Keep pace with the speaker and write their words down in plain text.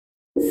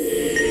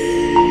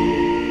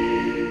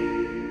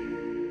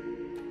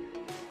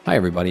Hi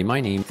everybody, my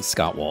name is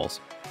Scott Walls.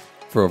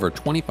 For over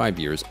 25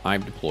 years,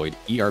 I've deployed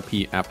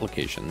ERP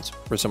applications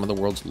for some of the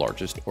world's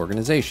largest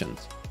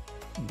organizations.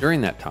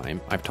 During that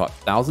time, I've taught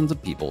thousands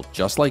of people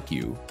just like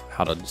you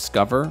how to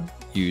discover,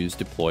 use,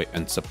 deploy,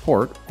 and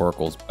support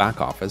Oracle's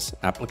back-office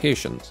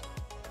applications.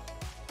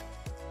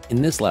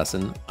 In this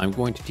lesson, I'm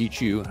going to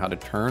teach you how to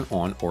turn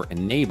on or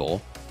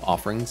enable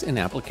offerings and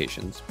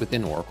applications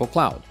within Oracle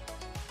Cloud.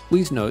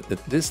 Please note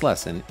that this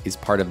lesson is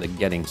part of the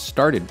Getting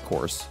Started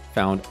course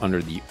found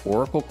under the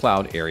Oracle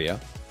Cloud area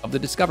of the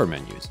Discover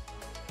menus.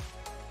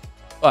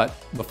 But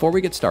before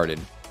we get started,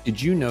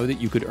 did you know that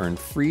you could earn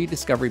free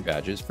Discovery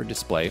badges for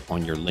display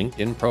on your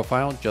LinkedIn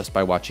profile just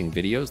by watching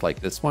videos like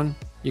this one?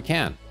 You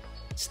can.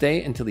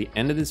 Stay until the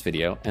end of this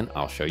video and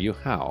I'll show you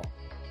how.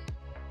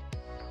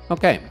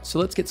 Okay, so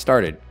let's get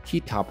started.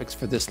 Key topics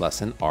for this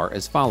lesson are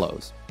as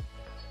follows.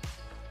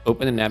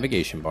 Open the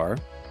navigation bar,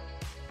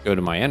 go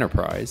to My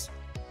Enterprise,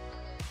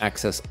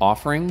 access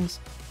offerings,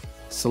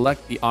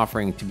 select the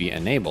offering to be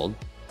enabled,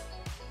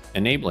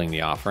 enabling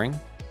the offering,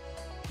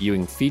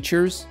 viewing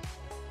features,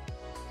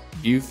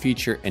 view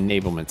feature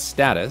enablement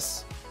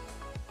status,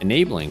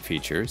 enabling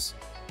features,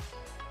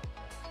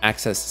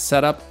 access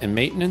setup and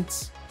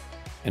maintenance,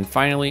 and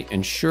finally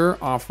ensure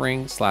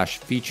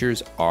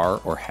offering/features are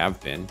or have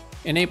been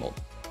enabled.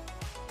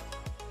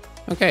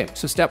 Okay,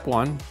 so step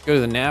one, go to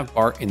the nav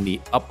bar in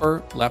the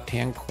upper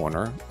left-hand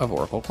corner of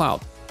Oracle Cloud.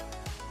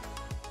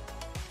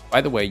 By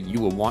the way, you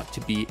will want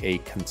to be a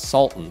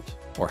consultant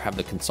or have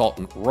the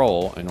consultant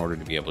role in order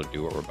to be able to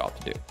do what we're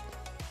about to do.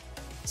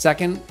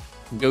 Second,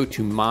 go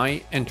to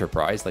My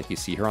Enterprise like you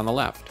see here on the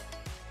left.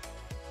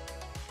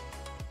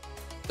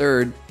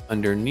 Third,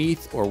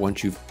 underneath or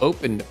once you've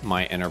opened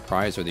My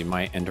Enterprise or the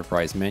My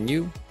Enterprise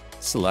menu,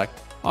 select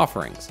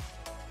Offerings.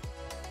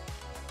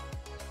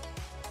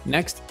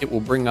 Next, it will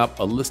bring up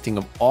a listing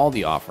of all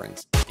the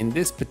offerings. In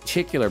this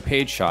particular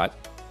page shot,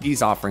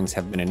 these offerings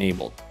have been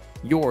enabled.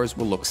 Yours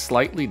will look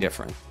slightly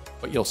different,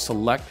 but you'll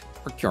select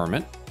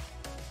procurement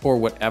or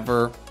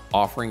whatever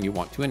offering you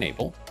want to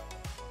enable.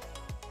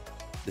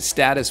 The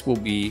status will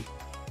be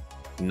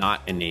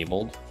not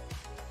enabled,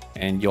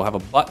 and you'll have a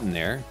button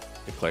there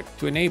to click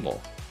to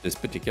enable this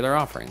particular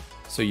offering,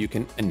 so you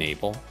can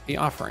enable the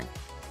offering.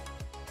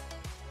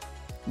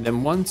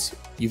 Then once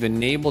you've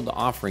enabled the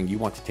offering, you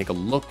want to take a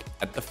look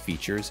at the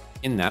features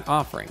in that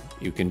offering.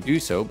 You can do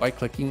so by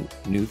clicking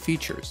New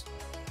Features.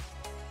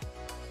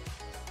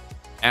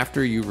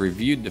 After you've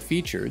reviewed the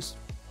features,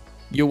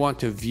 you'll want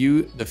to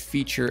view the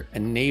feature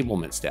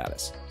enablement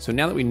status. So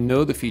now that we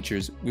know the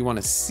features, we want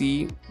to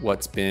see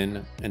what's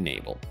been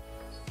enabled.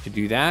 To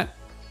do that,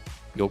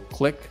 you'll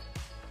click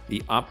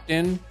the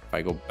opt-in. If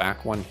I go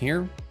back one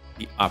here,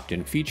 the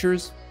opt-in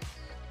features.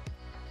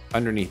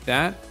 Underneath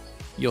that,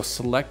 you'll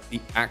select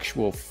the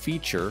actual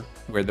feature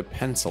where the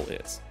pencil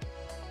is.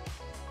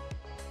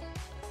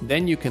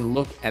 Then you can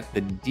look at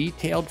the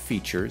detailed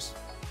features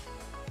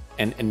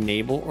and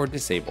enable or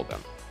disable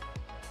them.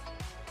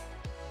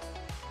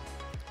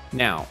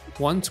 Now,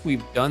 once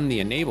we've done the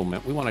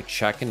enablement, we want to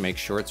check and make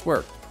sure it's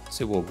worked.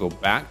 So we'll go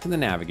back to the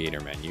Navigator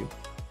menu.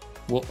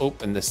 We'll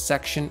open the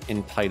section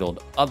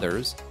entitled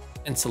Others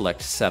and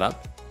select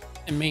Setup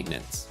and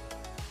Maintenance.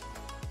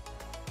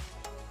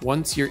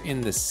 Once you're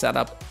in the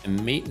Setup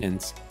and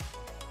Maintenance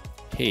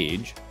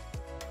page,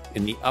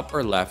 in the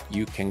upper left,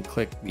 you can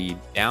click the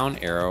down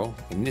arrow,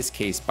 in this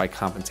case by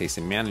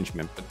compensation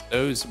management, but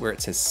those where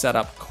it says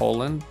setup :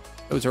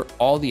 those are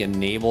all the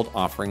enabled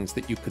offerings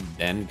that you could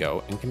then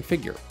go and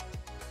configure.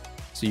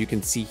 So you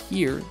can see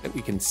here that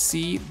we can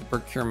see the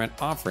procurement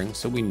offering,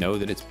 so we know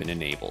that it's been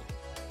enabled.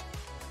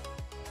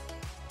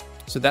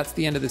 So that's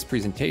the end of this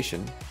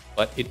presentation,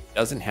 but it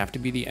doesn't have to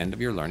be the end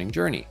of your learning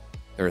journey.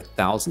 There are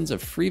thousands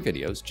of free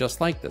videos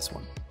just like this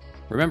one.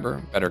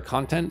 Remember, better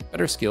content,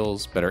 better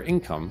skills, better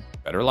income,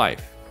 better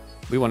life.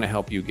 We want to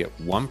help you get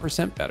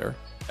 1% better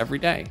every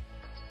day.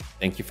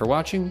 Thank you for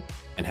watching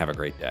and have a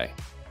great day.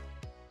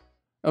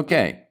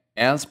 Okay,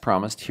 as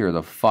promised, here are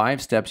the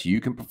 5 steps you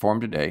can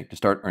perform today to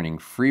start earning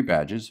free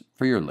badges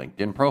for your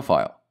LinkedIn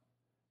profile.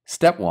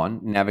 Step 1,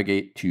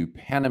 navigate to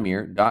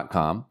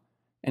Panameer.com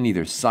and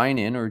either sign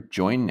in or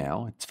join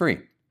now. It's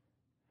free.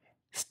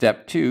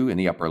 Step 2, in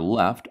the upper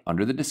left,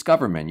 under the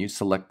Discover menu,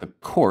 select the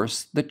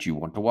course that you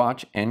want to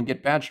watch and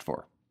get badged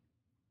for.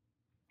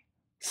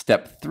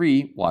 Step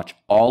 3, watch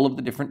all of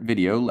the different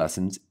video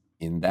lessons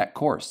in that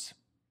course.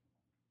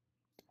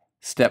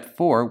 Step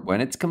 4,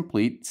 when it's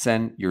complete,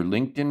 send your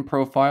LinkedIn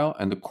profile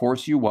and the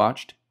course you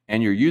watched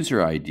and your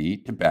user ID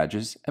to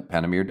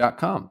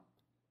badges@panameer.com.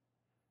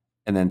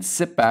 And then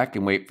sit back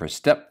and wait for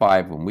step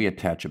 5 when we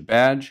attach a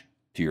badge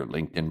to your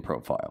LinkedIn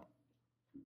profile.